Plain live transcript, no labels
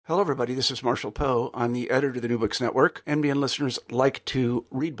Hello, everybody. This is Marshall Poe. I'm the editor of the New Books Network. NBN listeners like to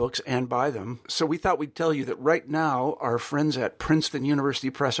read books and buy them. So we thought we'd tell you that right now, our friends at Princeton University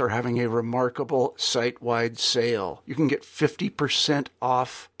Press are having a remarkable site-wide sale. You can get 50%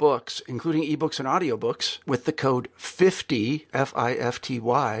 off books, including ebooks and audiobooks, with the code 50,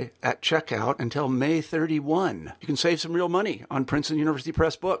 F-I-F-T-Y, at checkout until May 31. You can save some real money on Princeton University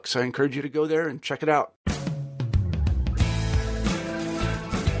Press books. I encourage you to go there and check it out.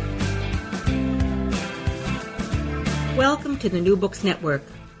 Welcome to the New Books Network.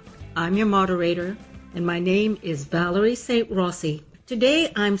 I'm your moderator, and my name is Valerie St. Rossi.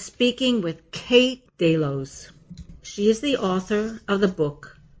 Today I'm speaking with Kate Delos. She is the author of the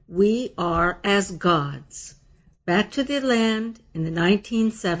book, We Are as Gods, Back to the Land in the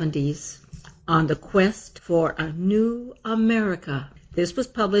 1970s on the Quest for a New America. This was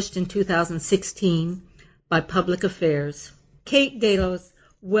published in 2016 by Public Affairs. Kate Delos,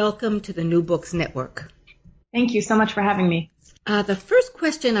 welcome to the New Books Network. Thank you so much for having me. The first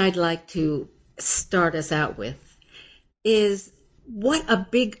question I'd like to start us out with is what a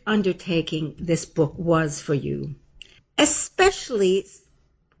big undertaking this book was for you, especially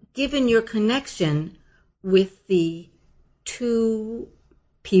given your connection with the two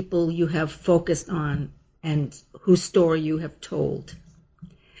people you have focused on and whose story you have told.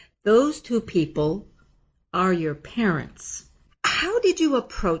 Those two people are your parents. How did you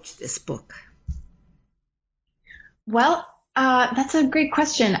approach this book? Well, that's a great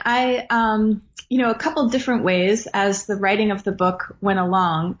question. A couple different ways as the writing of the book went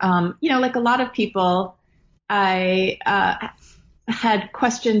along. Like a lot of people, I had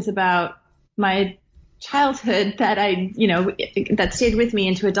questions about my childhood that that stayed with me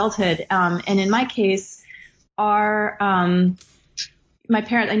into adulthood. And in my case, I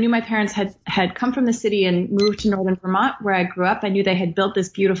knew my parents had come from the city and moved to northern Vermont, where I grew up. I knew they had built this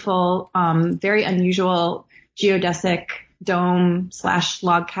beautiful, very unusual geodesic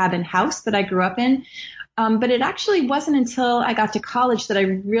dome/log cabin house that I grew up in. But it actually wasn't until I got to college that I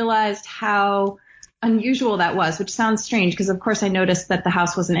realized how unusual that was, which sounds strange because, of course, I noticed that the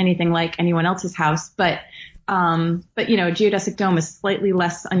house wasn't anything like anyone else's house. But a geodesic dome is slightly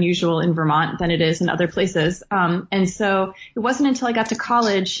less unusual in Vermont than it is in other places. And so it wasn't until I got to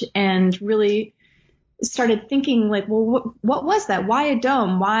college and really started thinking what was that? Why a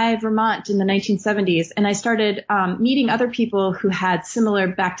dome? Why Vermont in the 1970s? And I started meeting other people who had similar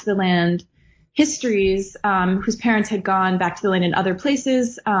back to the land histories, whose parents had gone back to the land in other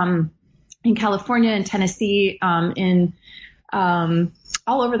places, in California, in Tennessee, in all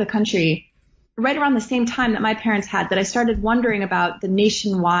over the country, right around the same time that my parents had, that I started wondering about the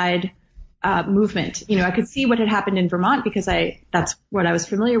nationwide movement. I could see what had happened in Vermont because that's what I was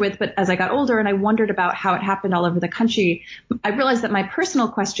familiar with. But as I got older and I wondered about how it happened all over the country, I realized that my personal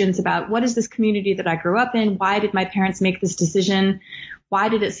questions about what is this community that I grew up in? Why did my parents make this decision? Why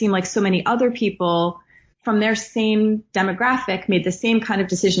did it seem like so many other people from their same demographic made the same kind of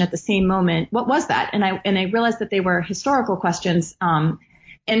decision at the same moment? What was that? And I realized that they were historical questions.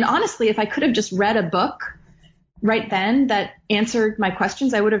 And honestly, if I could have just read a book right then that answered my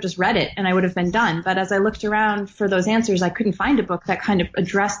questions, I would have just read it and I would have been done. But as I looked around for those answers, I couldn't find a book that kind of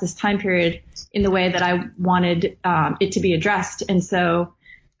addressed this time period in the way that I wanted it to be addressed. And so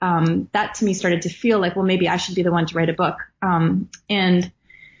that to me started to feel like, well, maybe I should be the one to write a book. And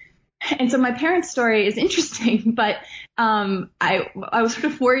so my parents' story is interesting, but I was sort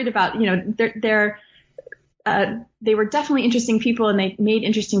of worried about, they were definitely interesting people and they made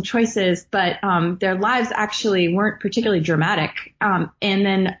interesting choices, but their lives actually weren't particularly dramatic. And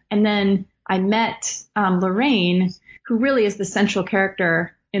then I met Lorraine, who really is the central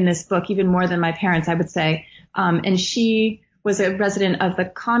character in this book, even more than my parents, I would say. And she was a resident of the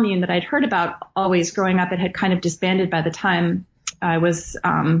commune that I'd heard about always growing up. It had kind of disbanded by the time I was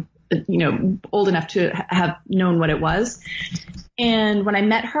old enough to have known what it was. And when I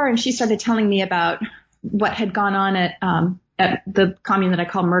met her and she started telling me about what had gone on at the commune that I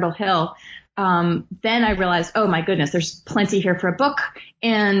call Myrtle Hill, then I realized, oh my goodness, there's plenty here for a book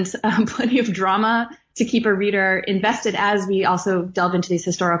and plenty of drama to keep a reader invested as we also delve into these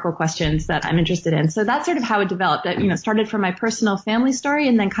historical questions that I'm interested in. So that's sort of how it developed. It started from my personal family story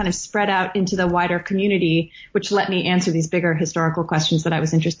and then kind of spread out into the wider community, which let me answer these bigger historical questions that I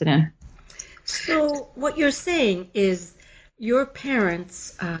was interested in. So what you're saying is your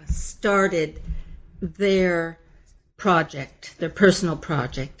parents started their project, their personal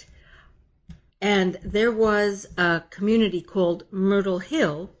project, and there was a community called Myrtle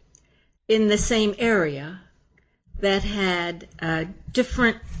Hill in the same area that had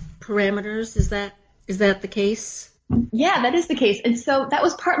different parameters. Is that the case? Yeah, that is the case. And so that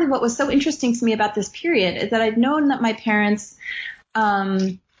was partly what was so interesting to me about this period, is that I'd known that my parents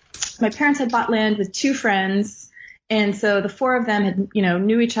had bought land with two friends. And so the four of them had,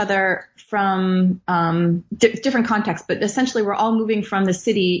 knew each other from different contexts, but essentially we're all moving from the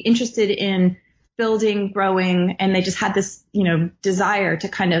city, interested in building, growing, and they just had this, desire to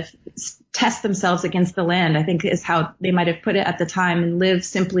kind of test themselves against the land, I think is how they might have put it at the time, and live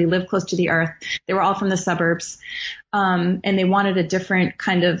close to the earth. They were all from the suburbs, and they wanted a different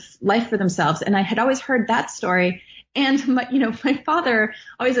kind of life for themselves. And I had always heard that story. And my father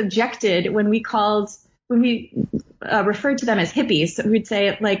always objected when we referred to them as hippies. So we'd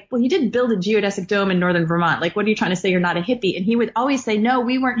say, like, well, you didn't build a geodesic dome in northern Vermont. Like, what are you trying to say? You're not a hippie? And he would always say, no,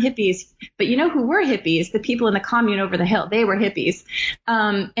 we weren't hippies. But you know who were hippies? The people in the commune over the hill. They were hippies.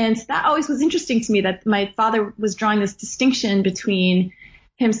 And that always was interesting to me, that my father was drawing this distinction between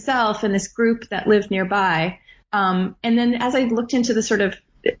himself and this group that lived nearby. And then as I looked into the sort of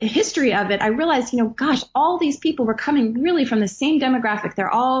history of it, I realized, gosh, all these people were coming really from the same demographic. They're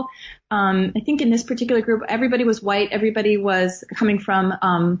all, I think in this particular group, everybody was white. Everybody was coming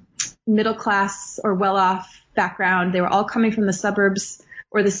from middle class or well-off background. They were all coming from the suburbs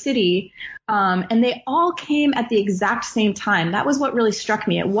or the city. And they all came at the exact same time. That was what really struck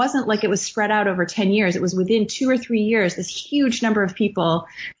me. It wasn't like it was spread out over 10 years. It was within 2 or 3 years, this huge number of people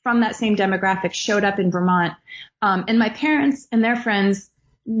from that same demographic showed up in Vermont. And my parents and their friends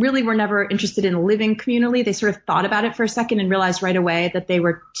really were never interested in living communally. They sort of thought about it for a second and realized right away that they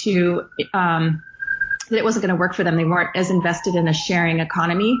were that it wasn't going to work for them. They weren't as invested in a sharing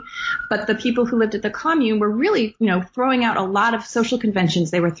economy. But the people who lived at the commune were really, throwing out a lot of social conventions.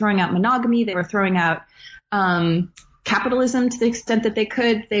 They were throwing out monogamy. They were throwing out capitalism to the extent that they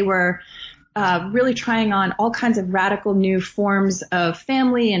could. They were really trying on all kinds of radical new forms of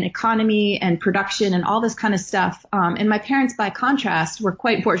family and economy and production and all this kind of stuff. And my parents, by contrast, were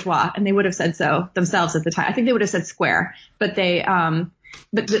quite bourgeois, and they would have said so themselves at the time. I think they would have said square, but they,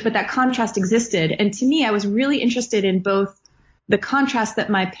 but that contrast existed. And to me, I was really interested in both the contrast that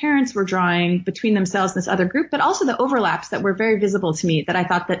my parents were drawing between themselves and this other group, but also the overlaps that were very visible to me that I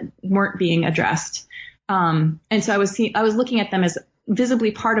thought that weren't being addressed. And so I was looking at them as visibly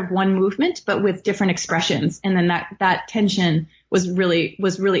part of one movement, but with different expressions. And then that tension was really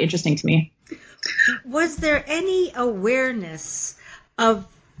interesting to me. Was there any awareness of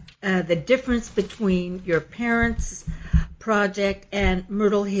the difference between your parents' project and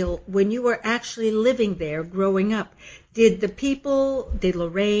Myrtle Hill when you were actually living there growing up? Did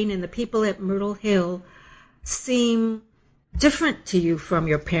Lorraine and the people at Myrtle Hill seem different to you from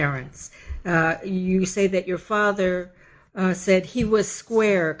your parents? You say that your father said he was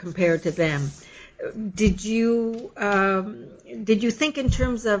square compared to them. Did you think in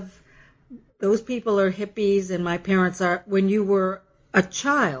terms of those people are hippies and my parents are when you were a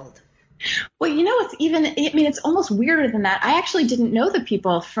child? Well, it's almost weirder than that. I actually didn't know the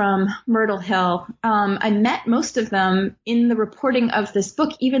people from Myrtle Hill. I met most of them in the reporting of this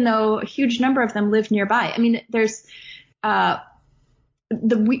book, even though a huge number of them lived nearby. I mean, there's almost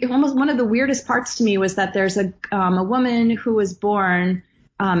one of the weirdest parts to me was that there's a woman who was born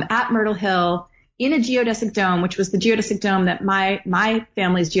at Myrtle Hill in a geodesic dome, which was the geodesic dome that my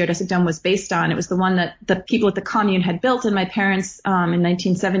family's geodesic dome was based on. It was the one that the people at the commune had built, and my parents in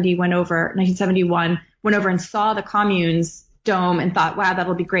 1971 went over and saw the commune's dome and thought, wow,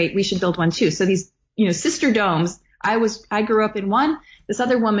 that'll be great. We should build one too. So these sister domes. I grew up in one. This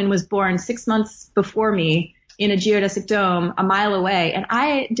other woman was born 6 months before me in a geodesic dome a mile away. And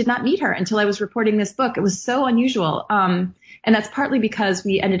I did not meet her until I was reporting this book. It was so unusual. And that's partly because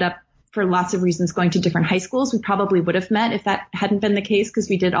we ended up, for lots of reasons, going to different high schools. We probably would have met if that hadn't been the case, because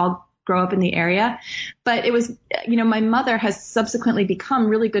we did all grow up in the area. But it was, my mother has subsequently become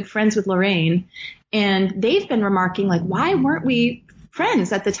really good friends with Lorraine. And they've been remarking, like, why weren't we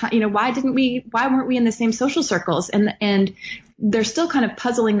friends at the time? Why weren't we in the same social circles? And they're still kind of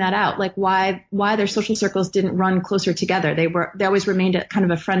puzzling that out, like why their social circles didn't run closer together. They always remained at kind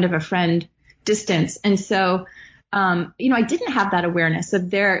of a friend of a friend distance. And so, I didn't have that awareness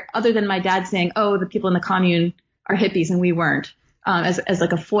of other than my dad saying, oh, the people in the commune are hippies and we weren't, as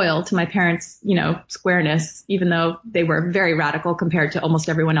like a foil to my parents', squareness, even though they were very radical compared to almost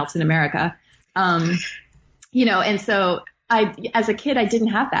everyone else in America. And so as a kid, I didn't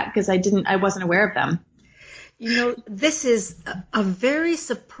have that because I wasn't aware of them. This is a very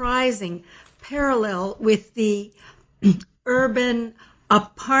surprising parallel with the urban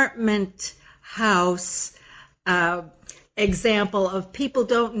apartment house example of people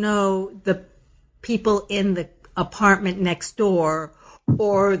don't know the people in the apartment next door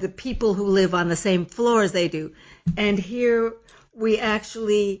or the people who live on the same floor as they do. And here we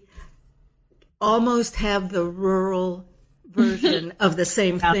actually almost have the rural version of the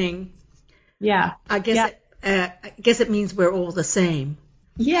same thing. Yeah. I guess it means we're all the same.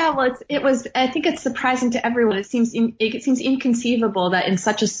 Yeah, well, I think it's surprising to everyone. It seems inconceivable that in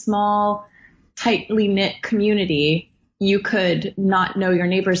such a small, tightly knit community, you could not know your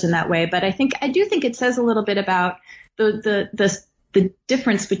neighbors in that way. But I do think it says a little bit about the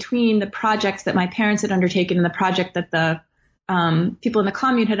difference between the projects that my parents had undertaken and the project that the people in the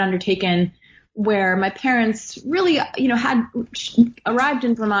commune had undertaken, where my parents really, had arrived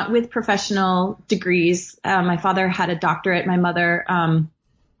in Vermont with professional degrees. My father had a doctorate. My mother,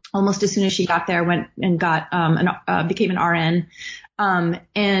 almost as soon as she got there, went and got became an RN.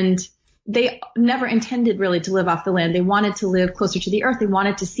 And they never intended really to live off the land. They wanted to live closer to the earth. They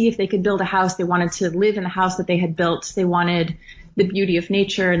wanted to see if they could build a house. They wanted to live in the house that they had built. They wanted the beauty of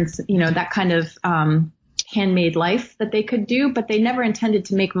nature and, that kind of handmade life that they could do. But they never intended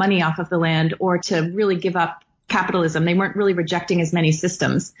to make money off of the land or to really give up capitalism. They weren't really rejecting as many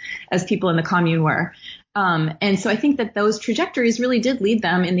systems as people in the commune were. And so I think that those trajectories really did lead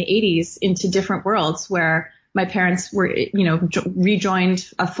them in the 80s into different worlds where my parents were, rejoined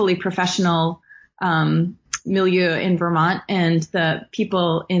a fully professional milieu in Vermont, and the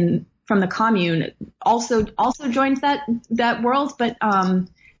people from the commune also joined that world, but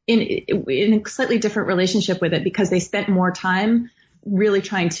in a slightly different relationship with it because they spent more time really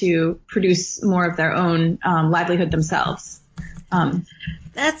trying to produce more of their own livelihood themselves.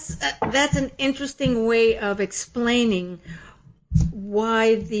 That's an interesting way of explaining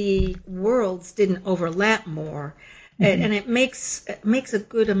why the worlds didn't overlap more, and it makes a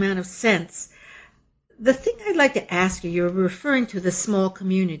good amount of sense. The thing I'd like to ask you're referring to the small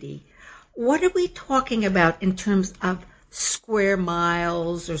community. What are we talking about in terms of square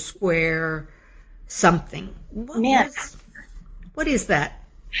miles or square something? What is that?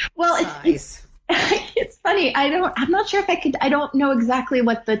 Well, size? It's funny. I'm not sure if I don't know exactly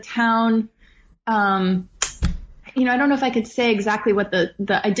what the town, I don't know if I could say exactly what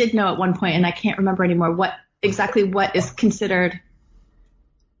I did know at one point, and I can't remember anymore what is considered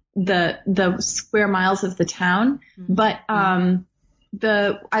the square miles of the town. Mm-hmm. But,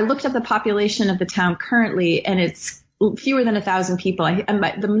 I looked up the population of the town currently, and it's fewer than 1,000 people.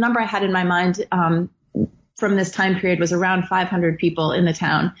 The number I had in my mind, from this time period was around 500 people in the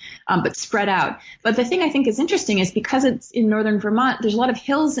town, but spread out. But the thing I think is interesting is because it's in northern Vermont, there's a lot of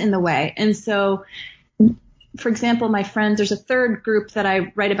hills in the way. And so, for example, my friends, there's a third group that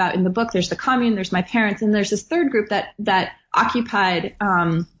I write about in the book. There's the commune, there's my parents, and there's this third group that occupied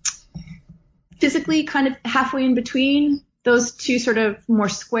physically kind of halfway in between those two sort of more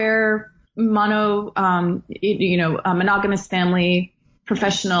square, monogamous family,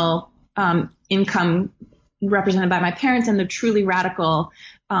 professional income represented by my parents, and the truly radical,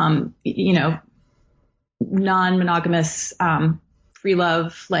 non-monogamous, free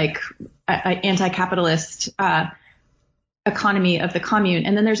love, anti-capitalist economy of the commune.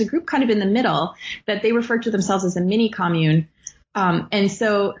 And then there's a group kind of in the middle that they refer to themselves as a mini commune. And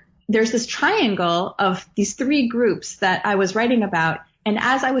so there's this triangle of these three groups that I was writing about. And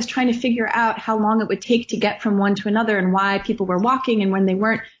as I was trying to figure out how long it would take to get from one to another and why people were walking and when they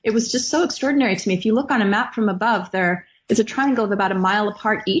weren't, it was just so extraordinary to me. If you look on a map from above, there is a triangle of about a mile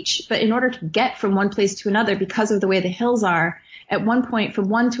apart each. But in order to get from one place to another, because of the way the hills are, at one point from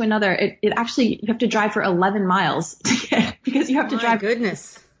one to another, it actually, you have to drive for 11 miles to get, because you have to drive. My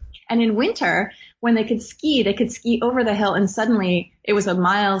goodness. And in winter, when they could ski over the hill, and suddenly it was a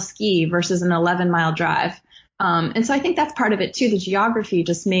mile ski versus an 11-mile drive. And so I think that's part of it too. The geography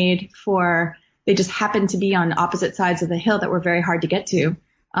just they just happened to be on opposite sides of the hill that were very hard to get to.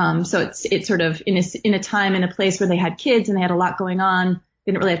 So it's sort of in a time, in a place where they had kids and they had a lot going on,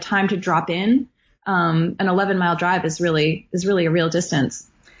 they didn't really have time to drop in. An 11-mile drive is really a real distance.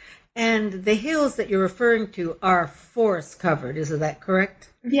 And the hills that you're referring to are forest covered. Is that correct?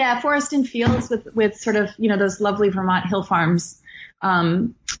 Yeah, forest and fields with sort of, those lovely Vermont hill farms.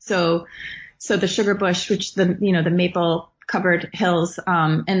 So the sugar bush, which the maple covered hills,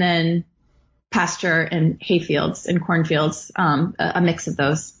 and then pasture and hay fields and cornfields, a mix of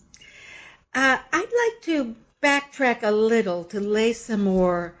those. I'd like to backtrack a little to lay some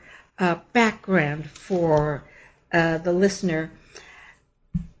more background for the listener.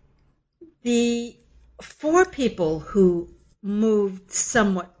 The four people who moved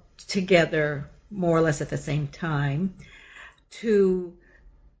somewhat together, more or less at the same time, to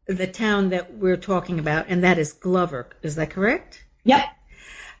the town that we're talking about, and that is Glover. Is that correct? Yep.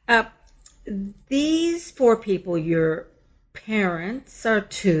 These four people, your parents are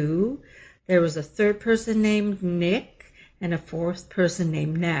two, There was a third person named Nick and a fourth person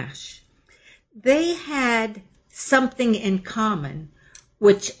named Nash. They had something in common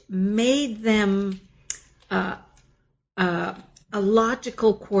which made them a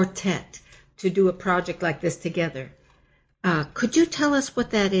logical quartet to do a project like this together. Could you tell us what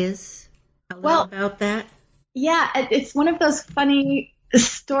that is? About that? Yeah, it's one of those funny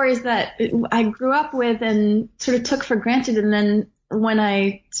stories that I grew up with and sort of took for granted. And then when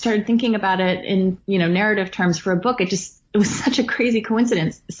I started thinking about it in, narrative terms for a book, it was such a crazy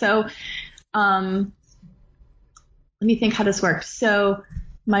coincidence. So, let me think how this worked. So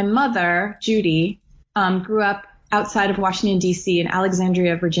my mother, Judy, grew up outside of Washington, D.C. in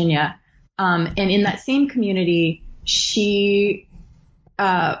Alexandria, Virginia. And in that same community, she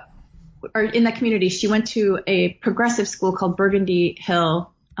went to a progressive school called Burgundy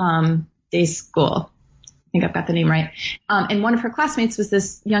Hill Day School. I think I've got the name right. And one of her classmates was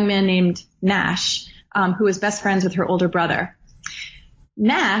this young man named Nash, who was best friends with her older brother.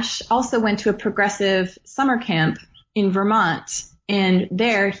 Nash also went to a progressive summer camp in Vermont, and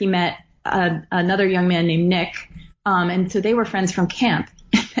there he met another young man named Nick, and so they were friends from camp.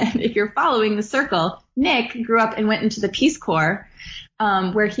 And if you're following the circle, Nick grew up and went into the Peace Corps,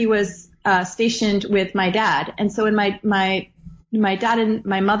 where he was stationed with my dad. And so when my dad and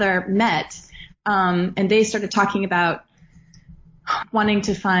my mother met, and they started talking about wanting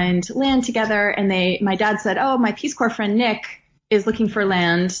to find land together, and my dad said, "Oh, my Peace Corps friend Nick is looking for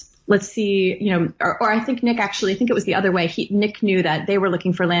land. Let's see, or I think Nick actually, I think it was the other way. Nick knew that they were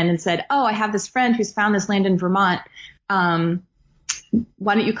looking for land and said, "Oh, I have this friend who's found this land in Vermont.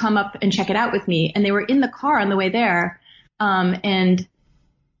 Why don't you come up and check it out with me?" And they were in the car on the way there, and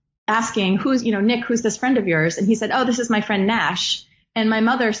asking, Nick, who's this friend of yours? And he said, "Oh, this is my friend Nash." And my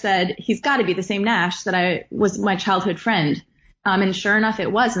mother said, "He's got to be the same Nash that was my childhood friend." And sure enough,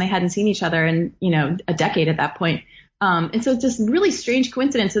 it was, and they hadn't seen each other in, a decade at that point. And so just really strange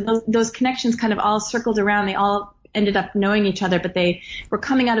coincidence. And those connections kind of all circled around. They all ended up knowing each other, but they were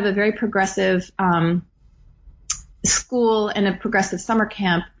coming out of a very progressive school and a progressive summer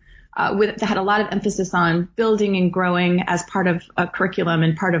camp that had a lot of emphasis on building and growing as part of a curriculum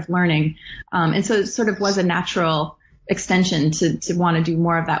and part of learning. And so it sort of was a natural extension to want to do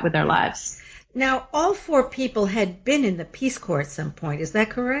more of that with their lives. Now, all four people had been in the Peace Corps at some point. Is that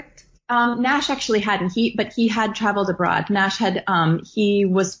correct? Nash actually hadn't, but he had traveled abroad. Nash had, he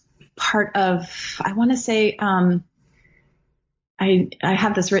was part of, I want to say, I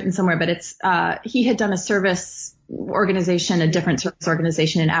have this written somewhere, but it's, he had done a service organization, a different service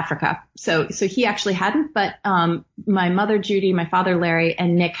organization in Africa. So he actually hadn't, but, my mother, Judy, my father, Larry,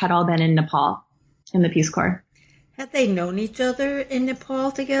 and Nick had all been in Nepal in the Peace Corps. Had they known each other in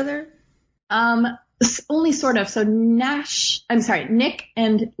Nepal together? Only sort of. So Nick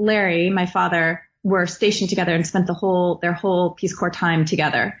and Larry, my father, were stationed together and spent their whole Peace Corps time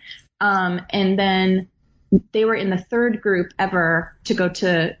together. And then they were in the third group ever to go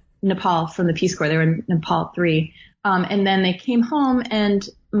to Nepal from the Peace Corps. They were in Nepal 3. And then they came home, and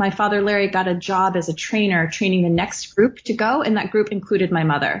my father, Larry, got a job as a trainer training the next group to go. And that group included my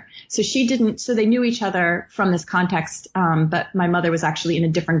mother. So so they knew each other from this context. But my mother was actually in a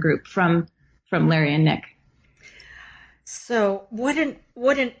different group from Larry and Nick. So what an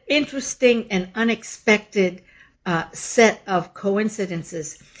interesting and unexpected set of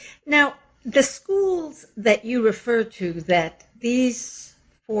coincidences. Now, the schools that you refer to that these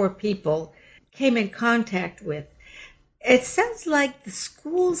four people came in contact with, it sounds like the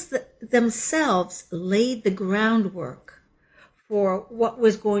schools themselves laid the groundwork for what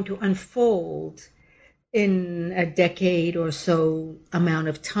was going to unfold in a decade or so amount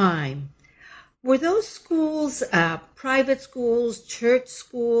of time. Were those schools private schools, church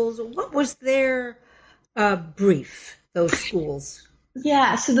schools? What was their brief, those schools?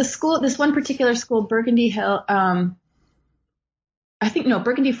 Yeah, so this one particular school, Burgundy Hill,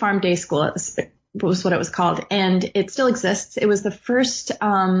 Burgundy Farm Day School was what it was called, and it still exists. It was the first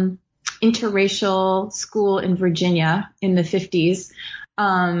interracial school in Virginia in the 50s,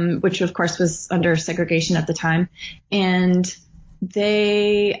 which of course was under segregation at the time. And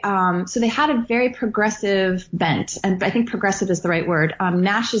they had a very progressive bent, and I think progressive is the right word.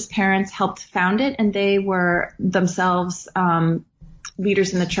 Nash's parents helped found it, and they were themselves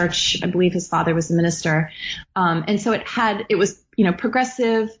leaders in the church. I believe his father was a minister. And so it was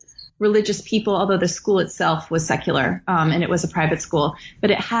progressive religious people, although the school itself was secular, and it was a private school,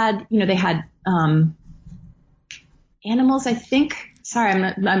 but it had, they had animals, I think. Sorry,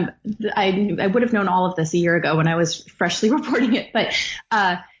 I would have known all of this a year ago when I was freshly reporting it, but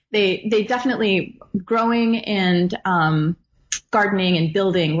they definitely growing and gardening and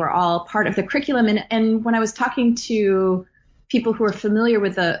building were all part of the curriculum. And when I was talking to people who are familiar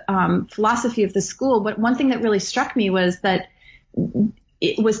with the philosophy of the school, one thing that really struck me was that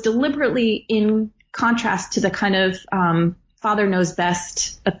it was deliberately in contrast to the kind of father knows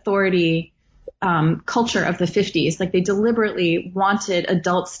best authority culture of the 50s. Like they deliberately wanted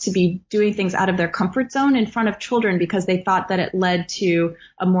adults to be doing things out of their comfort zone in front of children because they thought that it led to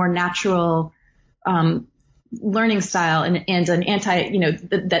a more natural learning style and an anti,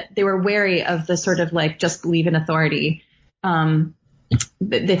 that they were wary of the sort of like just believe in authority.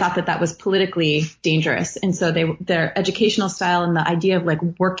 They thought that was politically dangerous. And so their educational style and the idea of like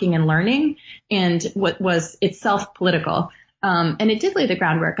working and learning and what was itself political. And it did lay the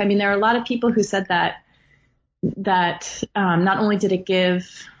groundwork. I mean, there are a lot of people who said that not only did it give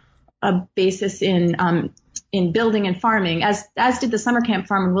a basis in building and farming, as did the summer camp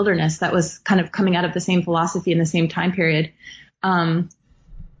Farm and Wilderness, that was kind of coming out of the same philosophy in the same time period.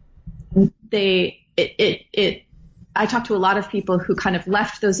 I talked to a lot of people who kind of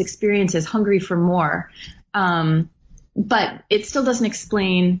left those experiences hungry for more. But it still doesn't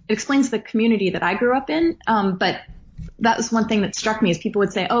it explains the community that I grew up in. But that was one thing that struck me is people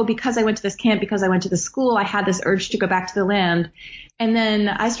would say, oh, because I went to this camp, because I went to the school, I had this urge to go back to the land. And then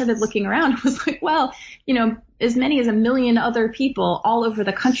I started looking around and was like, well, as many as 1 million other people all over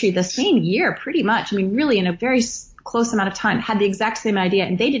the country the same year, pretty much. I mean, really in a very close amount of time had the exact same idea.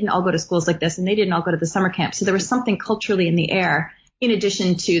 And they didn't all go to schools like this and they didn't all go to the summer camp. So there was something culturally in the air in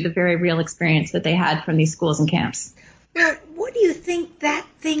addition to the very real experience that they had from these schools and camps. Well, what do you think that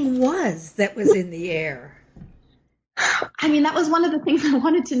thing was that was in the air? I mean, that was one of the things I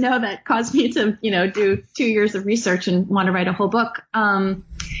wanted to know that caused me to, do 2 years of research and want to write a whole book. I've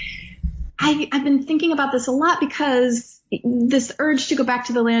been thinking about this a lot because this urge to go back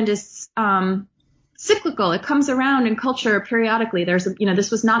to the land is cyclical. It comes around in culture periodically.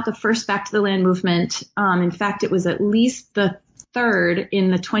 This was not the first back to the land movement. In fact, it was at least the third in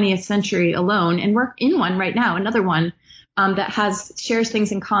the 20th century alone. And we're in one right now, another one that shares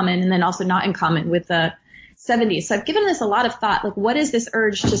things in common and then also not in common with the 70s. So I've given this a lot of thought, like what is this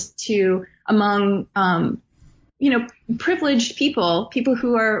urge just to among, privileged people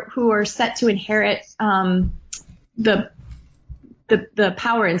who are set to inherit, the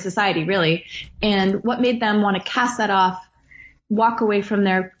power in society really. And what made them want to cast that off, walk away from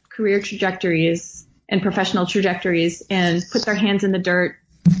their career trajectories and professional trajectories and put their hands in the dirt,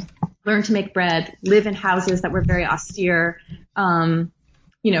 learn to make bread, live in houses that were very austere,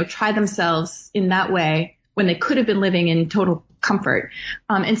 try themselves in that way when they could have been living in total comfort.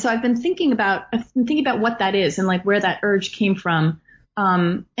 And so I've been thinking about what that is and like where that urge came from.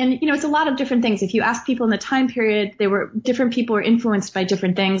 And it's a lot of different things. If you ask people in the time period, different people were influenced by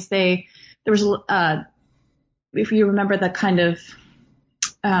different things. There was, if you remember the kind of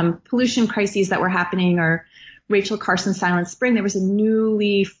pollution crises that were happening, or Rachel Carson's Silent Spring, there was a new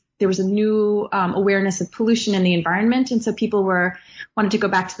awareness of pollution in the environment, and so people wanted to go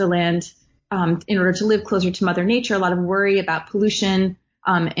back to the land in order to live closer to Mother Nature. A lot of worry about pollution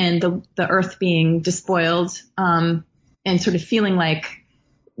and the earth being despoiled, and sort of feeling like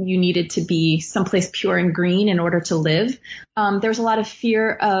you needed to be someplace pure and green in order to live. There was a lot of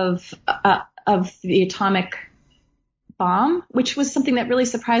fear of the atomic bomb, which was something that really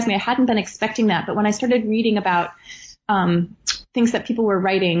surprised me. I hadn't been expecting that, but when I started reading about things that people were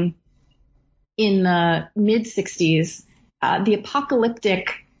writing in the mid 60s, the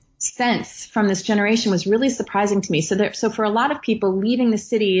apocalyptic sense from this generation was really surprising to me. So for a lot of people, leaving the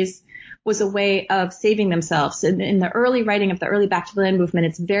cities was a way of saving themselves. In the early writing of the early Back to the Land movement,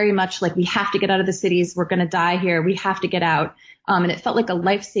 it's very much like, we have to get out of the cities. We're going to die here. We have to get out. And it felt like a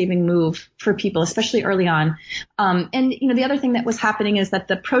life-saving move for people, especially early on. And the other thing that was happening is that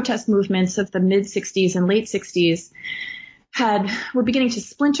the protest movements of the mid 60s and late 60s were beginning to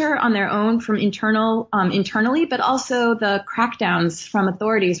splinter on their own from internally, but also the crackdowns from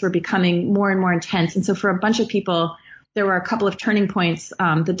authorities were becoming more and more intense. And so for a bunch of people, there were a couple of turning points,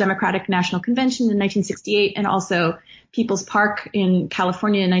 the Democratic National Convention in 1968 and also People's Park in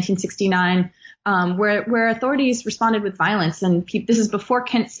California in 1969, where authorities responded with violence. And this is before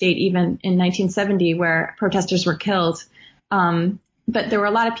Kent State, even in 1970, where protesters were killed. But there were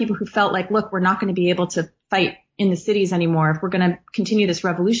a lot of people who felt like, look, we're not going to be able to fight in the cities anymore. If we're going to continue this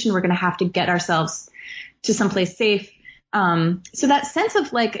revolution, we're going to have to get ourselves to someplace safe. So that sense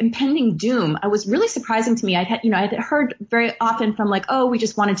of like impending doom, was really surprising to me. I had heard very often from like, oh, we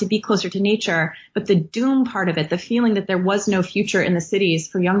just wanted to be closer to nature, but the doom part of it, the feeling that there was no future in the cities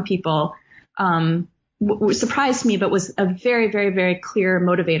for young people, surprised me, but was a very, very, very clear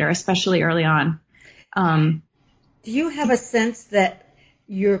motivator, especially early on. Do you have a sense that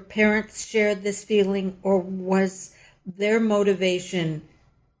your parents shared this feeling, or was their motivation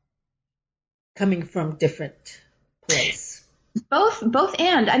coming from different place? Both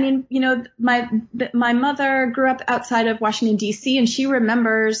and. I mean, my mother grew up outside of Washington, D.C., and she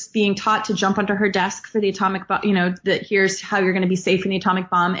remembers being taught to jump under her desk for the atomic bomb, that here's how you're going to be safe in the atomic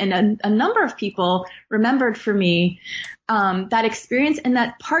bomb. And a number of people remembered for me that experience, and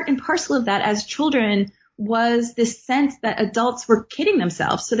that part and parcel of that as children was this sense that adults were kidding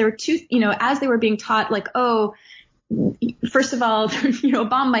themselves. So there were two, as they were being taught, like, oh, first of all, a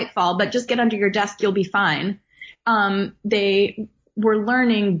bomb might fall, but just get under your desk, you'll be fine. They were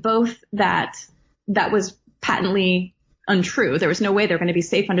learning both that was patently untrue. There was no way they were going to be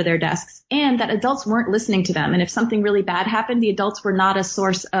safe under their desks, and that adults weren't listening to them. And if something really bad happened, the adults were not a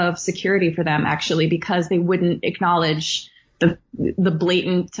source of security for them, actually, because they wouldn't acknowledge the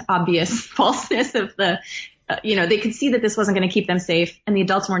blatant, obvious falseness of they could see that this wasn't going to keep them safe, and the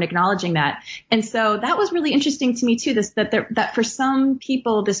adults weren't acknowledging that. And so that was really interesting to me too, that for some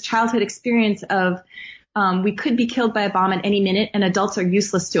people, this childhood experience of we could be killed by a bomb at any minute and adults are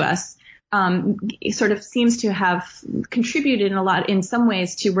useless to us, it sort of seems to have contributed in some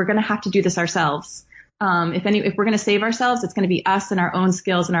ways to, we're going to have to do this ourselves. If we're going to save ourselves, it's going to be us and our own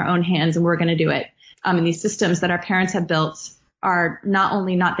skills and our own hands, and we're going to do it. And these systems that our parents have built are not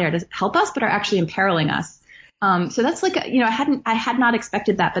only not there to help us, but are actually imperiling us. So that's like, I had not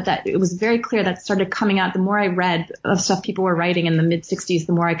expected that, but that it was very clear that started coming out. The more I read of stuff people were writing in the mid 60s,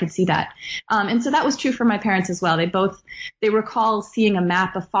 the more I could see that. And so that was true for my parents as well. They recall seeing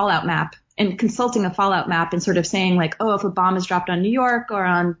a fallout map, and consulting a fallout map and sort of saying like, oh, if a bomb is dropped on New York or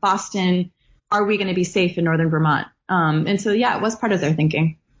on Boston, are we going to be safe in northern Vermont? And so, yeah, it was part of their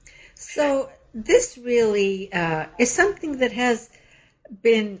thinking. So this really is something that has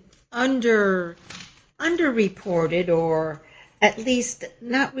been underreported, or at least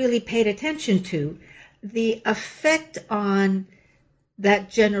not really paid attention to, the effect on that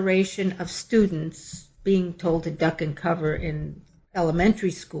generation of students being told to duck and cover in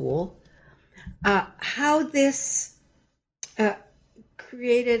elementary school, how this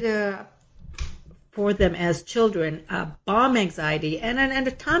created for them as children a bomb anxiety and an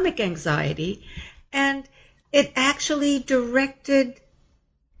atomic anxiety, and it actually directed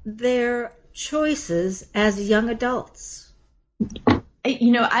their choices as young adults.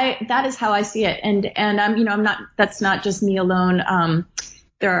 That is how I see it. And that's not just me alone.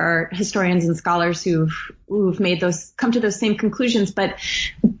 There are historians and scholars who've come to those same conclusions. But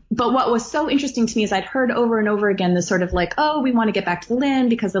what was so interesting to me is I'd heard over and over again the sort of like, oh, we want to get back to the land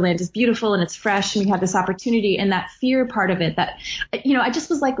because the land is beautiful and it's fresh and we have this opportunity, and that fear part of it that, I just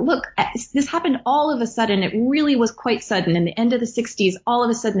was like, look, this happened all of a sudden. It really was quite sudden. In the end of the 60s, all of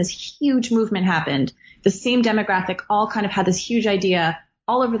a sudden this huge movement happened. The same demographic all kind of had this huge idea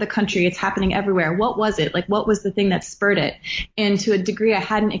all over the country. It's happening everywhere. What was it? Like, what was the thing that spurred it? And to a degree I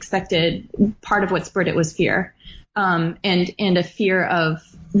hadn't expected, part of what spurred it was fear. And a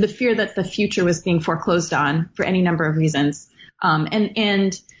fear that the future was being foreclosed on for any number of reasons.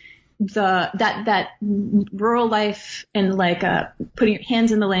 And that rural life and like putting your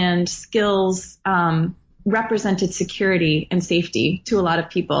hands in the land skills represented security and safety to a lot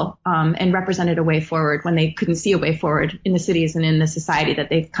of people, and represented a way forward when they couldn't see a way forward in the cities and in the society that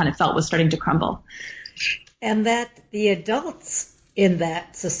they kind of felt was starting to crumble. And that the adults in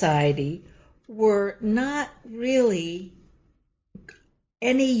that society were not really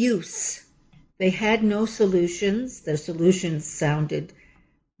any use. They had no solutions. Their solutions sounded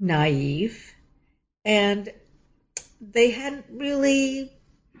naive, and they hadn't really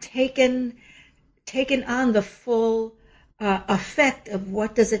taken on the full effect of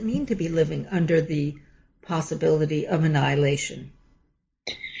what does it mean to be living under the possibility of annihilation.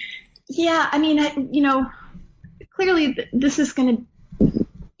 Yeah, I mean, clearly this is going to,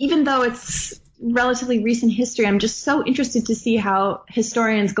 even though it's relatively recent history, I'm just so interested to see how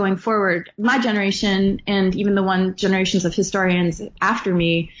historians going forward, my generation and even the generations of historians after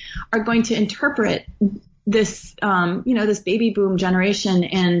me, are going to interpret this, this baby boom generation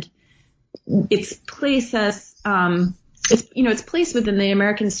and its place as, its place within the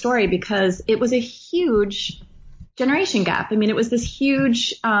American story, because it was a huge generation gap. I mean, it was this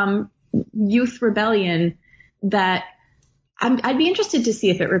huge youth rebellion that I'd be interested to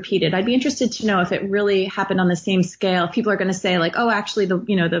see if it repeated. I'd be interested to know if it really happened on the same scale. People are going to say like, oh, actually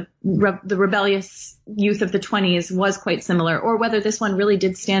the rebellious youth of the 20s was quite similar, or whether this one really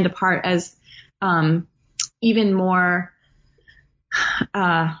did stand apart as even more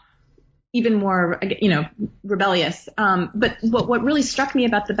rebellious. But what really struck me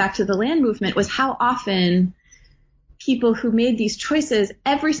about the Back to the Land movement was how often people who made these choices,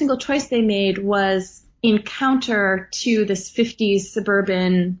 every single choice they made was in counter to this 50s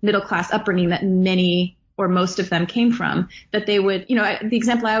suburban middle class upbringing that many or most of them came from. That they would, the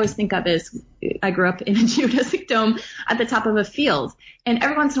example I always think of is I grew up in a geodesic dome at the top of a field. And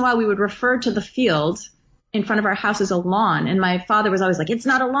every once in a while we would refer to the field in front of our house as a lawn. And my father was always like, it's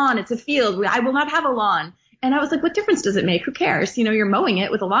not a lawn, it's a field. I will not have a lawn. And I was like, what difference does it make? Who cares? You're mowing it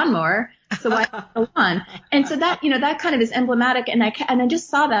with a lawnmower. So why a lawn? And so that, that kind of is emblematic. And I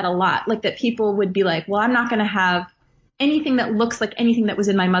just saw that a lot, like that people would be like, well, I'm not going to have anything that looks like anything that was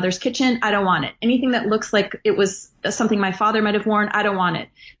in my mother's kitchen. I don't want it. Anything that looks like it was something my father might have worn. I don't want it.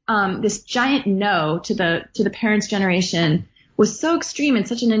 This giant no to the parents' generation was so extreme and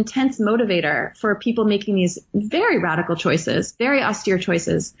such an intense motivator for people making these very radical choices, very austere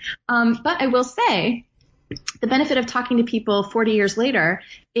choices. But I will say, the benefit of talking to people 40 years later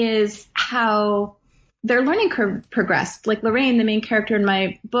is how their learning curve progressed. Like Lorraine, the main character in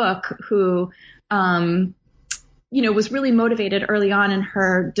my book, who, was really motivated early on in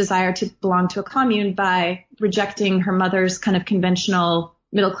her desire to belong to a commune by rejecting her mother's kind of conventional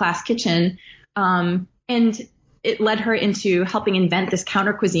middle-class kitchen. And it led her into helping invent this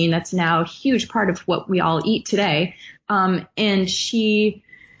counter cuisine that's now a huge part of what we all eat today. And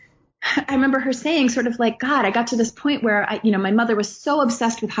I remember her saying sort of like, God, I got to this point where my mother was so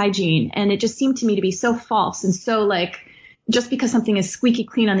obsessed with hygiene, and it just seemed to me to be so false. And so like, just because something is squeaky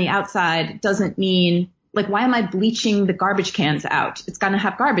clean on the outside doesn't mean, like, why am I bleaching the garbage cans out? It's going to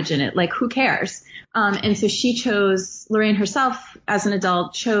have garbage in it. Like, who cares? And so Lorraine herself as an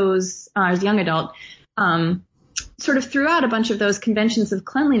adult as a young adult, sort of threw out a bunch of those conventions of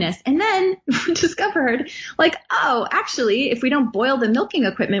cleanliness, and then discovered like, oh, actually, if we don't boil the milking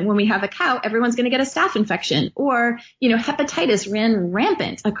equipment when we have a cow, everyone's going to get a staph infection. Or, hepatitis ran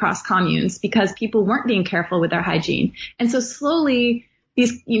rampant across communes because people weren't being careful with their hygiene. And so slowly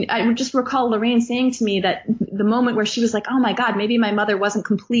I just recall Lorraine saying to me that the moment where she was like, oh my God, maybe my mother wasn't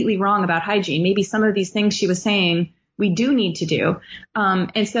completely wrong about hygiene. Maybe some of these things she was saying we do need to do.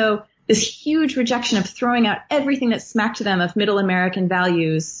 And so this huge rejection of throwing out everything that smacked to them of middle American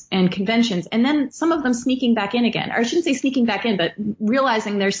values and conventions, and then some of them sneaking back in again. Or I shouldn't say sneaking back in, but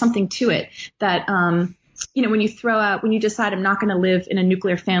realizing there's something to it that, when you decide I'm not going to live in a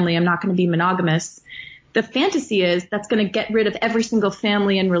nuclear family, I'm not going to be monogamous, the fantasy is that's going to get rid of every single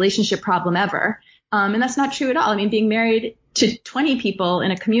family and relationship problem ever. And that's not true at all. I mean, being married to 20 people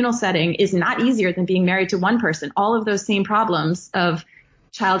in a communal setting is not easier than being married to one person. All of those same problems of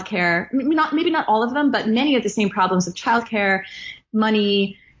childcare, maybe not all of them, but many of the same problems of childcare,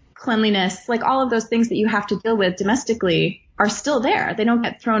 money, cleanliness, like all of those things that you have to deal with domestically are still there. They don't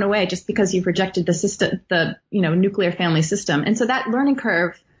get thrown away just because you've rejected the system, nuclear family system. And so that learning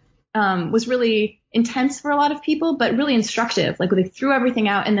curve was really intense for a lot of people, but really instructive. Like they threw everything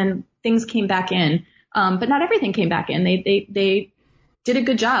out and then things came back in. But not everything came back in. They did a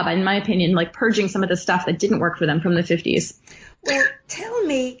good job, in my opinion, like purging some of the stuff that didn't work for them from the 50s. Well, tell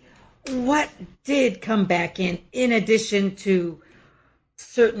me what did come back in addition to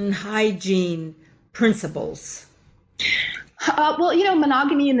certain hygiene principles.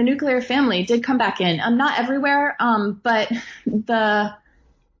 Monogamy in the nuclear family did come back in. Not everywhere, but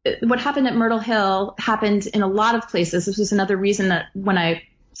what happened at Myrtle Hill happened in a lot of places. This was another reason that when I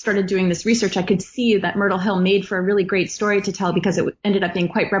started doing this research, I could see that Myrtle Hill made for a really great story to tell because it ended up being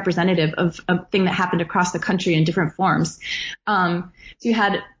quite representative of a thing that happened across the country in different forms. So you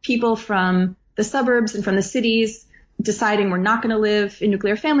had people from the suburbs and from the cities deciding we're not going to live in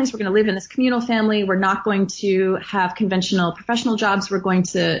nuclear families. We're going to live in this communal family. We're not going to have conventional professional jobs. We're going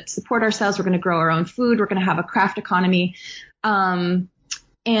to support ourselves. We're going to grow our own food. We're going to have a craft economy. And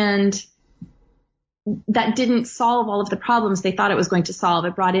that didn't solve all of the problems they thought it was going to solve.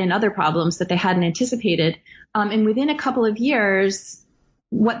 It brought in other problems that they hadn't anticipated. And within a couple of years,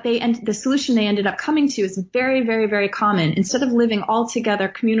 the solution they ended up coming to is very, very, very common. Instead of living all together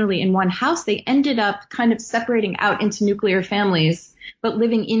communally in one house, they ended up kind of separating out into nuclear families, but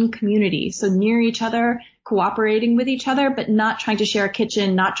living in community. So near each other, cooperating with each other, but not trying to share a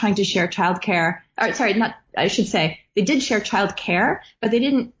kitchen, not trying to share childcare. They did share child care, but they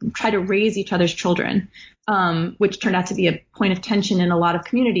didn't try to raise each other's children, which turned out to be a point of tension in a lot of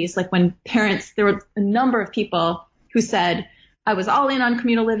communities. Like when there were a number of people who said, I was all in on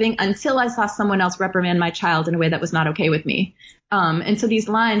communal living until I saw someone else reprimand my child in a way that was not okay with me. And so these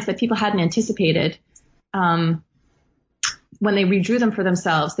lines that people hadn't anticipated, when they redrew them for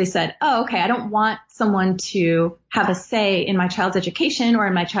themselves, they said, oh, okay, I don't want someone to have a say in my child's education or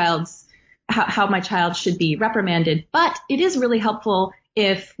in my child's how my child should be reprimanded. But it is really helpful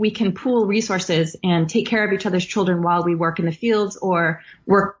if we can pool resources and take care of each other's children while we work in the fields or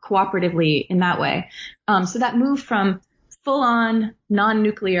work cooperatively in that way. So that move from full-on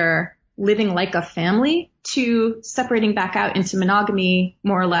non-nuclear living like a family to separating back out into monogamy,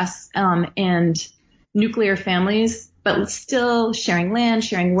 more or less, and nuclear families, but still sharing land,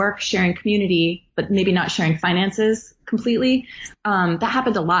 sharing work, sharing community, but maybe not sharing finances completely. That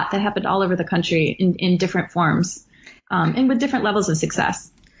happened a lot. That happened all over the country in different forms, and with different levels of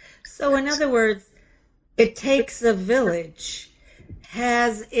success. So in other words, it takes a village,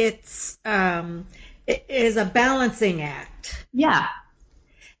 has its, it is a balancing act. Yeah.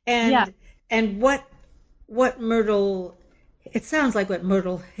 And what Myrtle, it sounds like what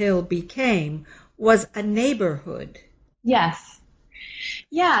Myrtle Hill became was a neighborhood. Yes.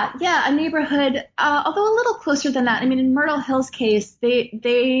 Yeah, a neighborhood, although a little closer than that. I mean, in Myrtle Hill's case,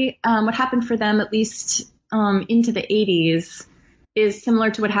 they what happened for them, at least into the 80s, is similar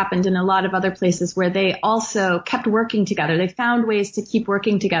to what happened in a lot of other places where they also kept working together. They found ways to keep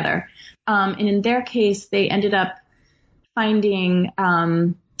working together. And in their case, they ended up finding,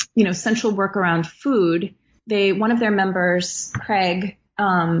 central work around food. One of their members, Craig,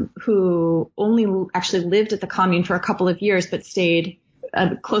 who only actually lived at the commune for a couple of years, but stayed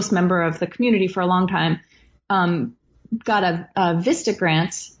a close member of the community for a long time, got a Vista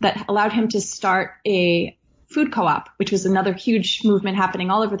grant that allowed him to start a food co-op, which was another huge movement happening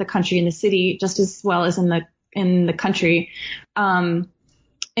all over the country, in the city just as well as in the country. And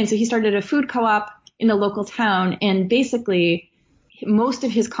so he started a food co-op in the local town, and basically most of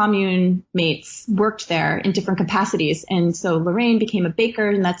his commune mates worked there in different capacities. And so Lorraine became a baker,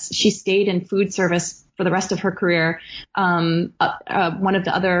 and she stayed in food service for the rest of her career. One of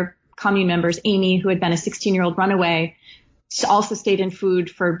the other commune members, Amy, who had been a 16-year-old runaway, also stayed in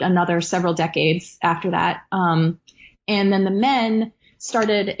food for another several decades after that. And then the men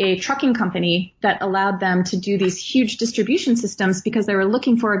started a trucking company that allowed them to do these huge distribution systems because they were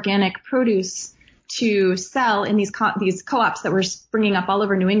looking for organic produce to sell in these co-ops that were springing up all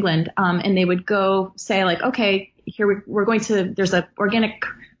over New England. And they would go say like, okay, here there's an organic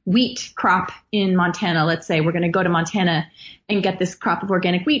wheat crop in Montana. Let's say we're going to go to Montana and get this crop of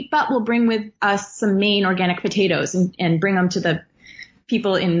organic wheat, but we'll bring with us some Maine organic potatoes and bring them to the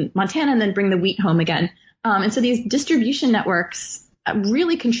people in Montana and then bring the wheat home again. And so these distribution networks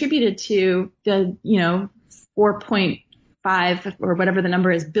really contributed to the, 4.5 or whatever the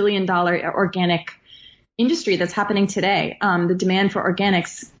number is, $1 billion organic industry that's happening today. The demand for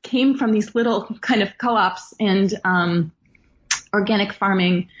organics came from these little kind of co-ops and organic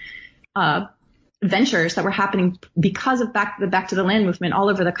farming ventures that were happening because of the Back to the Land movement all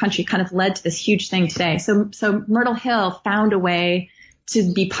over the country, kind of led to this huge thing today. So Myrtle Hill found a way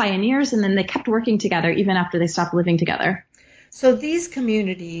to be pioneers, and then they kept working together even after they stopped living together. So these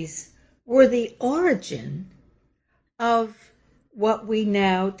communities were the origin of what we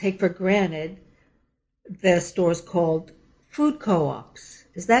now take for granted, the stores called food co-ops.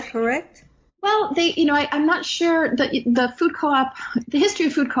 Is that correct? Well, I'm not sure the food co-op, the history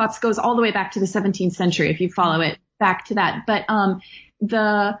of food co-ops goes all the way back to the 17th century, if you follow it back to that. But,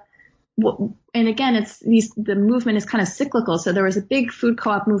 and again, the movement is kind of cyclical. So there was a big food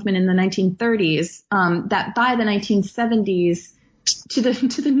co-op movement in the 1930s, that by the 1970s, to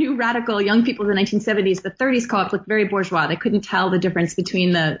the new radical young people of the 1970s, the 30s co-op looked very bourgeois. They couldn't tell the difference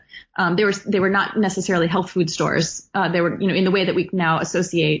between they were not necessarily health food stores. They were, in the way that we now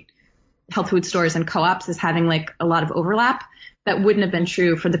associate health food stores and co-ops as having like a lot of overlap. That wouldn't have been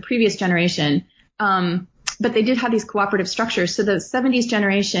true for the previous generation. But they did have these cooperative structures. So the 70s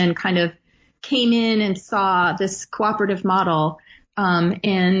generation kind of came in and saw this cooperative model,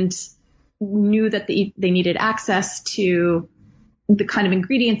 and knew that they needed access to the kind of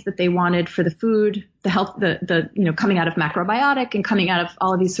ingredients that they wanted for the food, the health, coming out of macrobiotic and coming out of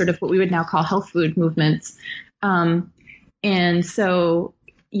all of these sort of what we would now call health food movements. And so,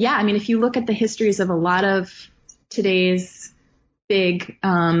 yeah, I mean, if you look at the histories of a lot of today's big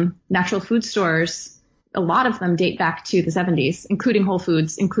natural food stores, a lot of them date back to the 70s, including Whole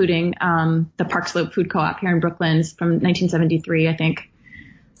Foods, including the Park Slope Food Co-op here in Brooklyn from 1973, I think.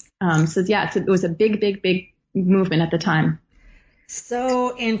 It was a big movement at the time.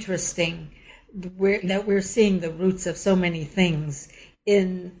 So interesting that we're seeing the roots of so many things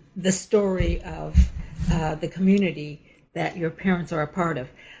in the story of the community that your parents are a part of.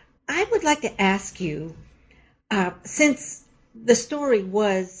 I would like to ask you, since the story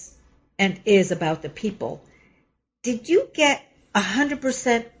was and is about the people, did you get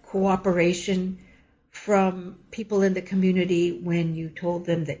 100% cooperation from people in the community when you told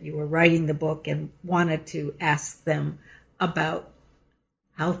them that you were writing the book and wanted to ask them about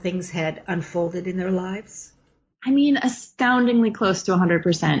how things had unfolded in their lives? I mean, astoundingly close to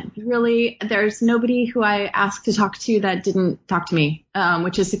 100%. Really, there's nobody who I asked to talk to that didn't talk to me,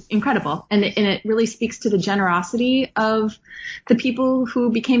 which is incredible. And it really speaks to the generosity of the people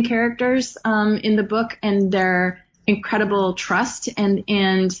who became characters in the book and their incredible trust and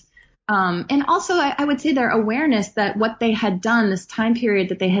also I would say their awareness that what they had done, this time period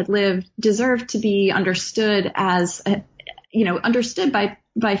that they had lived, deserved to be understood as understood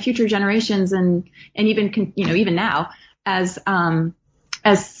by future generations and even even now as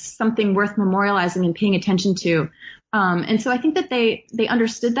something worth memorializing and paying attention to. And so I think that they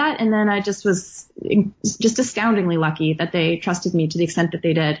understood that, and then I just was just astoundingly lucky that they trusted me to the extent that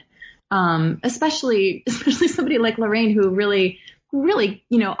they did. Especially somebody like Lorraine, who really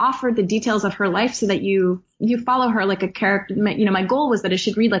offered the details of her life so that you follow her like a character. My goal was that it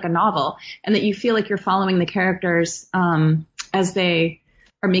should read like a novel, and that you feel like you're following the characters as they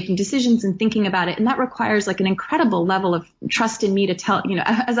are making decisions and thinking about it. And that requires like an incredible level of trust in me to tell,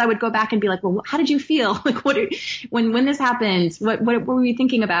 as I would go back and be like, well, how did you feel? Like when this happened, what were you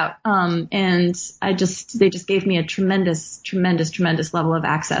thinking about? And they just gave me a tremendous, tremendous, tremendous level of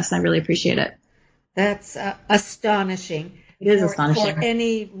access. I really appreciate it. That's astonishing. It is astonishing. For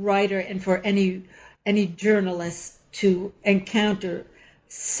any writer and for any journalist to encounter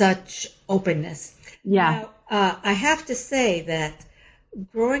such openness. Yeah. Now, I have to say that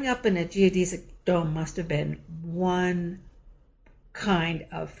growing up in a geodesic dome must have been one kind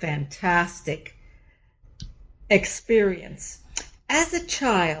of fantastic experience. As a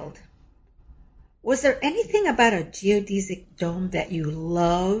child, was there anything about a geodesic dome that you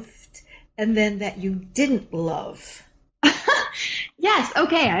loved and then that you didn't love? Yes.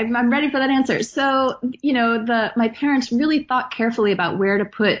 Okay. I'm ready for that answer. So, my parents really thought carefully about where to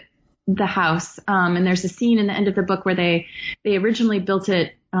put the house. And there's a scene in the end of the book where they originally built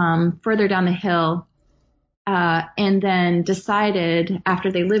it further down the hill and then decided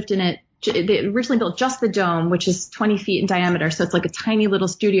after they lived in it, they originally built just the dome, which is 20 feet in diameter. So it's like a tiny little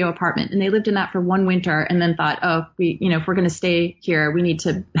studio apartment. And they lived in that for one winter and then thought, if we're going to stay here, we need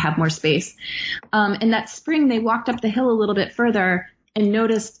to have more space. And that spring, they walked up the hill a little bit further and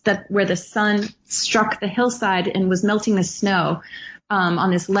noticed that where the sun struck the hillside and was melting the snow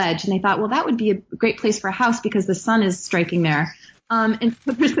on this ledge. And they thought, well, that would be a great place for a house because the sun is striking there. And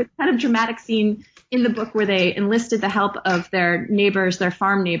so there's a kind of dramatic scene in the book where they enlisted the help of their neighbors, their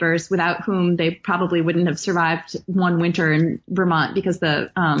farm neighbors, without whom they probably wouldn't have survived one winter in Vermont because they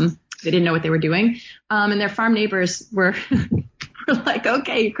didn't know what they were doing. And their farm neighbors were like,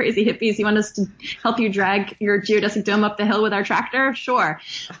 okay, you crazy hippies, you want us to help you drag your geodesic dome up the hill with our tractor? Sure.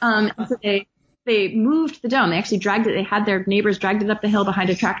 And so they moved the dome. They actually dragged it. They had their neighbors dragged it up the hill behind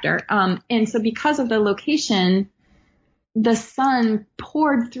a tractor. And so because of the location, the sun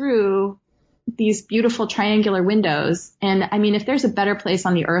poured through these beautiful triangular windows. And I mean, if there's a better place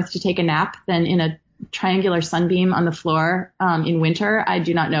on the earth to take a nap than in a triangular sunbeam on the floor in winter, I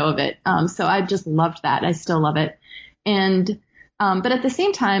do not know of it. So I just loved that. I still love it. And but at the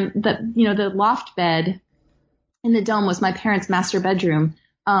same time, the loft bed in the dome was my parents' master bedroom.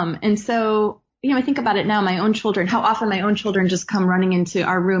 And so, I think about it now, how often my own children just come running into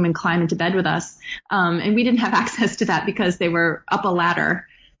our room and climb into bed with us. And we didn't have access to that because they were up a ladder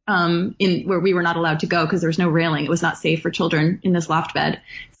in where we were not allowed to go because there was no railing. It was not safe for children in this loft bed.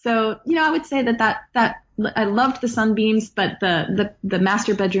 So, I would say that I loved the sunbeams, but the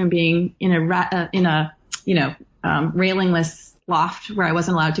master bedroom being in a railingless loft where I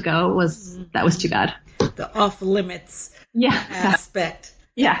wasn't allowed to go was too bad. The off limits aspect.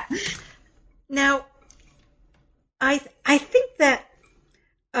 Yeah. Now, I think that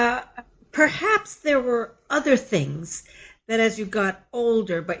perhaps there were other things that as you got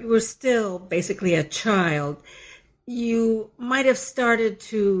older, but you were still basically a child, you might have started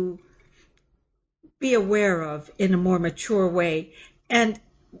to be aware of in a more mature way. And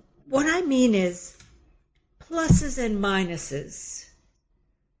what I mean is pluses and minuses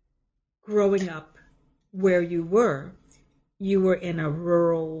growing up where you were. You were in a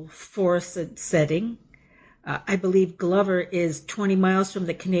rural forested setting. I believe Glover is 20 miles from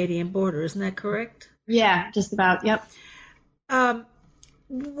the Canadian border. Isn't that correct? Yeah, just about. Yep.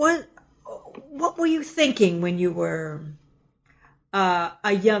 What were you thinking when you were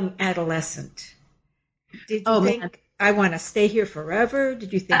a young adolescent? Did you think, I want to stay here forever?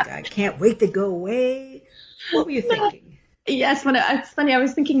 Did you think, I can't wait to go away? What were you thinking? Yes, it's funny. I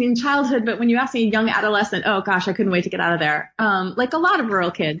was thinking in childhood, but when you asked me young adolescent, oh gosh, I couldn't wait to get out of there. Like a lot of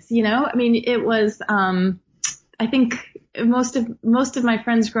rural kids, I mean, it was, I think most of my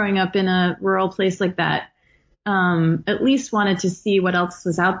friends growing up in a rural place like that, at least wanted to see what else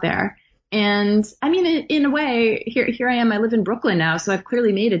was out there. And I mean, in a way, here I am. I live in Brooklyn now, so I've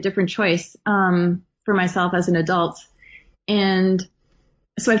clearly made a different choice for myself as an adult. And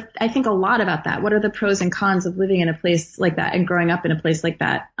so I think a lot about that. What are the pros and cons of living in a place like that and growing up in a place like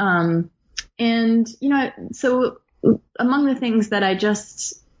that? And, so among the things that I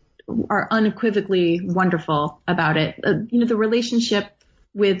just are unequivocally wonderful about it, the relationship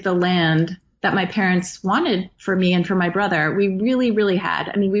with the land that my parents wanted for me and for my brother, we really, really had.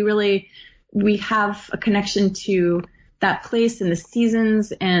 I mean, we have a connection to that place and the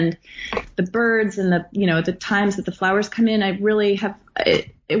seasons and the birds and the times that the flowers come in. I really have,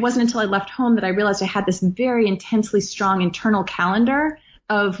 it wasn't until I left home that I realized I had this very intensely strong internal calendar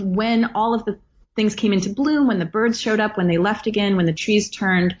of when all of the things came into bloom, when the birds showed up, when they left again, when the trees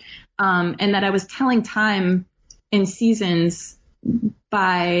turned, and that I was telling time in seasons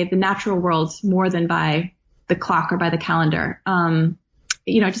by the natural world more than by the clock or by the calendar. I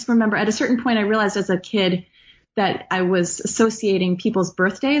just remember at a certain point I realized as a kid that I was associating people's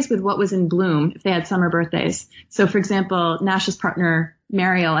birthdays with what was in bloom if they had summer birthdays. So, for example, Nash's partner,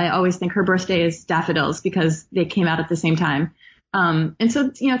 Mariel, I always think her birthday is daffodils because they came out at the same time. And so,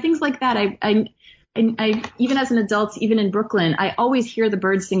 things like that, I even as an adult, even in Brooklyn, I always hear the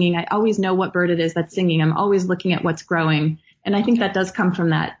birds singing. I always know what bird it is that's singing. I'm always looking at what's growing. And I think that does come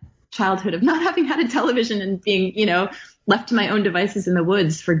from that childhood of not having had a television and being, left to my own devices in the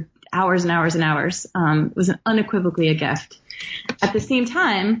woods for hours and hours and hours. It was unequivocally a gift. At the same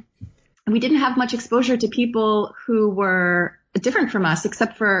time, we didn't have much exposure to people who were different from us,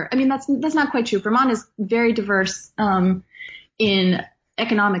 except for, that's not quite true. Vermont is very diverse in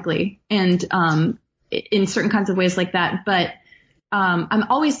economically and in certain kinds of ways like that. But I'm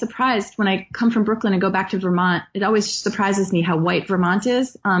always surprised when I come from Brooklyn and go back to Vermont. It always surprises me how white Vermont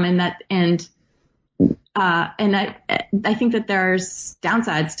is, and I think that there's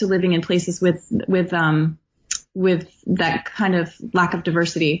downsides to living in places with that kind of lack of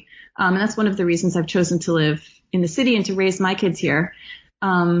diversity, and that's one of the reasons I've chosen to live in the city and to raise my kids here.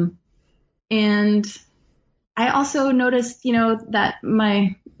 And I also noticed, that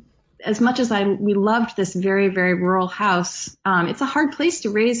as much as we loved this very, very rural house, it's a hard place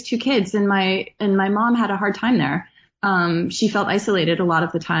to raise two kids. And my mom had a hard time there. She felt isolated a lot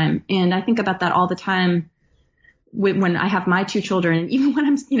of the time. And I think about that all the time when I have my two children, even when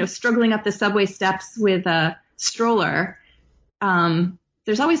I'm, struggling up the subway steps with a stroller,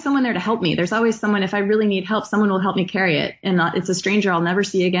 there's always someone there to help me. There's always someone, if I really need help, someone will help me carry it. And it's a stranger I'll never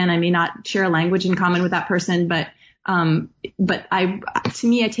see again. I may not share a language in common with that person, but to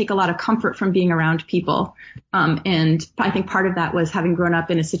me, I take a lot of comfort from being around people. And I think part of that was having grown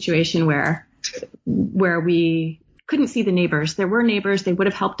up in a situation where we couldn't see the neighbors. There were neighbors, they would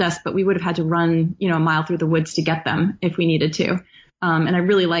have helped us, but we would have had to run, a mile through the woods to get them if we needed to. And I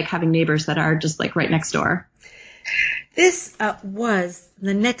really like having neighbors that are just like right next door. This was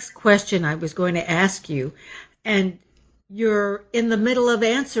the next question I was going to ask you, and you're in the middle of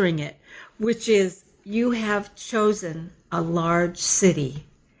answering it, which is you have chosen a large city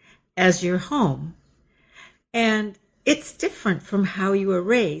as your home, and it's different from how you were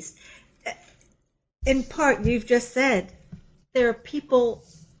raised. In part, you've just said, there are people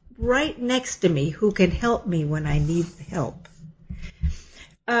right next to me who can help me when I need help.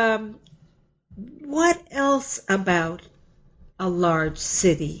 What else about a large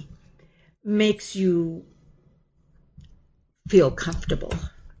city makes you feel comfortable?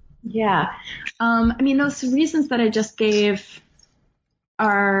 Yeah. Those reasons that I just gave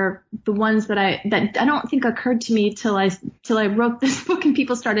are the ones that I don't think occurred to me till I wrote this book and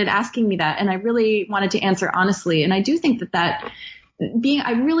people started asking me that. And I really wanted to answer honestly. And I do think that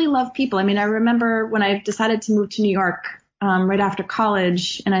I really love people. I remember when I decided to move to New York, right after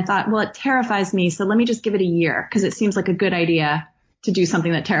college, and I thought, well, it terrifies me, so let me just give it a year because it seems like a good idea to do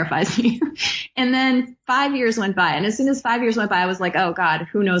something that terrifies me. And then 5 years went by, and as soon as 5 years went by, I was like, oh God,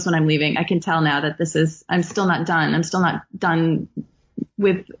 who knows when I'm leaving? I can tell now that I'm still not done. I'm still not done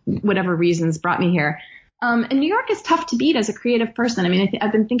with whatever reasons brought me here. And New York is tough to beat as a creative person.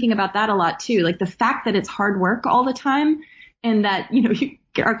 I've been thinking about that a lot too. Like the fact that it's hard work all the time and that, you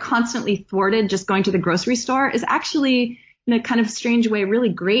are constantly thwarted just going to the grocery store is actually, in a kind of strange way, really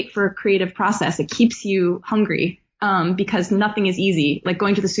great for a creative process. It keeps you hungry because nothing is easy. Like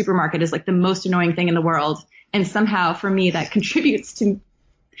going to the supermarket is like the most annoying thing in the world. And somehow for me, that contributes to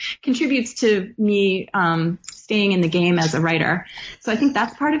me staying in the game as a writer. So I think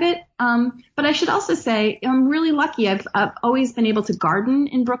that's part of it. But I should also say I'm really lucky. I've always been able to garden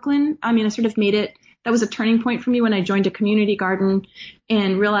in Brooklyn. I sort of made it that was a turning point for me when I joined a community garden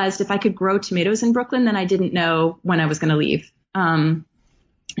and realized if I could grow tomatoes in Brooklyn, then I didn't know when I was going to leave.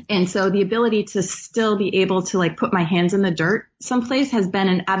 And so the ability to still be able to like put my hands in the dirt someplace has been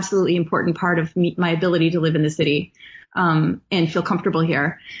an absolutely important part of my ability to live in the city, and feel comfortable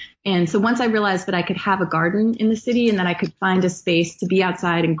here. And so once I realized that I could have a garden in the city and that I could find a space to be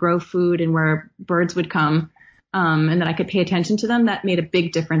outside and grow food and where birds would come, and that I could pay attention to them, that made a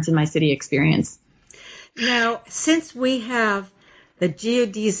big difference in my city experience. Now, since we have the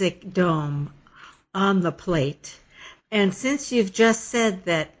geodesic dome on the plate, and since you've just said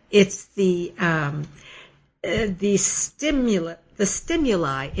that it's the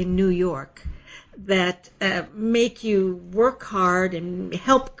stimuli in New York that make you work hard and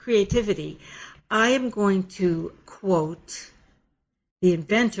help creativity, I am going to quote the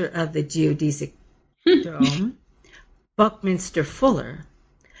inventor of the geodesic dome, Buckminster Fuller,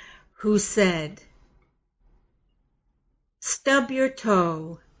 who said, "Stub your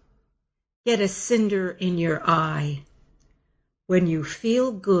toe, get a cinder in your eye. When you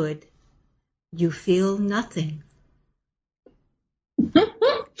feel good, you feel nothing."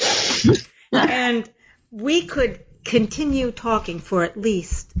 And we could continue talking for at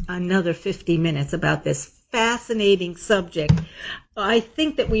least another 50 minutes about this fascinating subject. I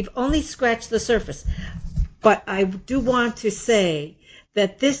think that we've only scratched the surface, but I do want to say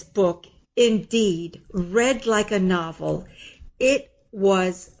that this book indeed read like a novel. It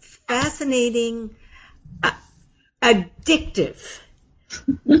was fascinating, addictive,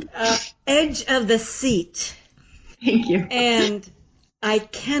 edge of the seat. Thank you. And I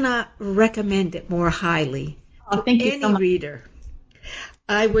cannot recommend it more highly to thank you any so much. reader.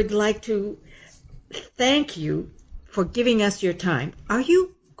 I would like to thank you for giving us your time. Are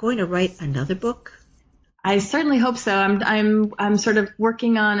you going to write another book? I certainly hope so. I'm sort of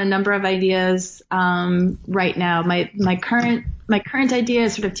working on a number of ideas right now. My current idea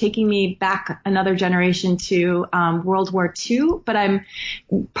is sort of taking me back another generation to World War II, but I'm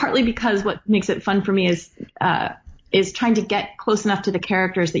partly because what makes it fun for me is trying to get close enough to the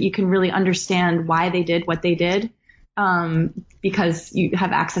characters that you can really understand why they did what they did, because you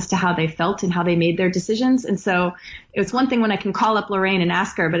have access to how they felt and how they made their decisions. And so it's one thing when I can call up Lorraine and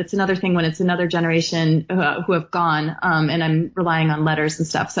ask her, but it's another thing when it's another generation who have gone, and I'm relying on letters and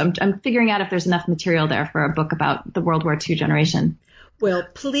stuff. So I'm figuring out if there's enough material there for a book about the World War II generation. Well,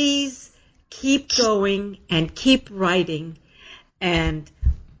 please keep going and keep writing, and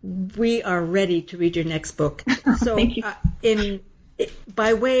we are ready to read your next book. So Thank you.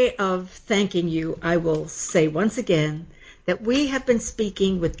 By way of thanking you, I will say once again that we have been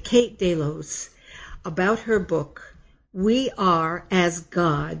speaking with Kate Delos about her book, We Are as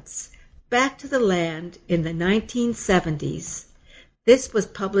Gods, Back to the Land in the 1970s. This was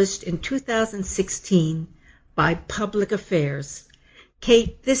published in 2016 by Public Affairs.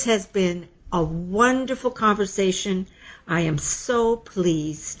 Kate, this has been a wonderful conversation. I am so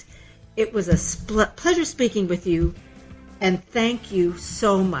pleased. It was a pleasure speaking with you, and thank you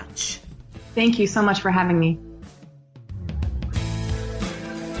so much. Thank you so much for having me.